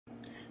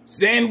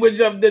Sandwich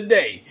of the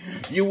day.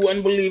 You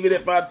wouldn't believe it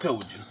if I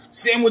told you.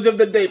 Sandwich of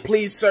the day,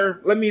 please,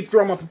 sir. Let me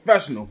throw my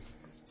professional.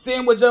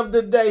 Sandwich of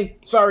the day.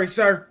 Sorry,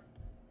 sir.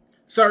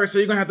 Sorry, sir.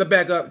 You're going to have to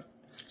back up.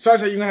 Sorry,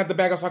 sir. You're going to have to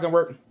back up so I can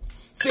work.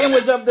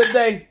 Sandwich of the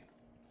day.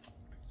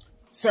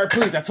 Sir,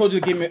 please. I told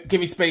you to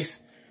give me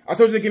space. I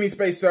told you to give me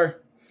space, sir.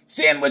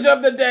 Sandwich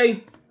of the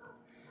day.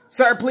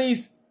 Sir,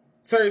 please.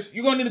 Sir,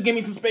 you're going to need to give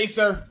me some space,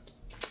 sir.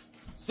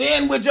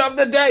 Sandwich of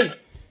the day.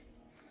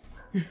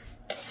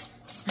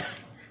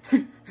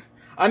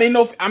 I'm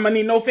gonna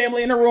need no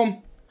family in the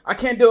room. I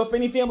can't deal with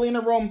any family in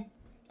the room.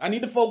 I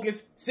need to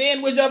focus.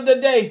 Sandwich of the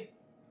day.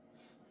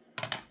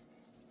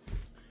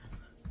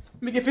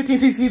 Let me get 15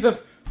 cc's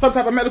of some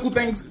type of medical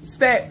things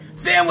stat.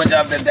 Sandwich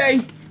of the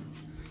day.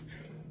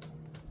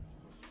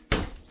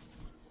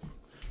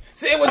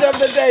 Sandwich of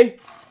the day.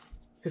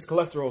 His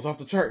cholesterol's off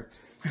the chart.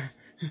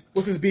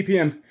 What's his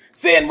BPM?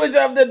 Sandwich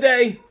of the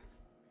day.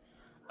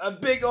 A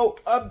big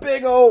old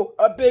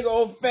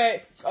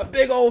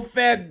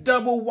fat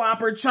double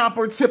whopper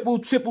chopper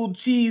triple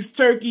cheese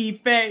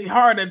turkey fat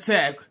heart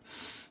attack.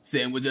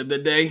 Sandwich of the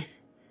day.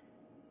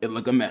 It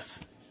look a mess.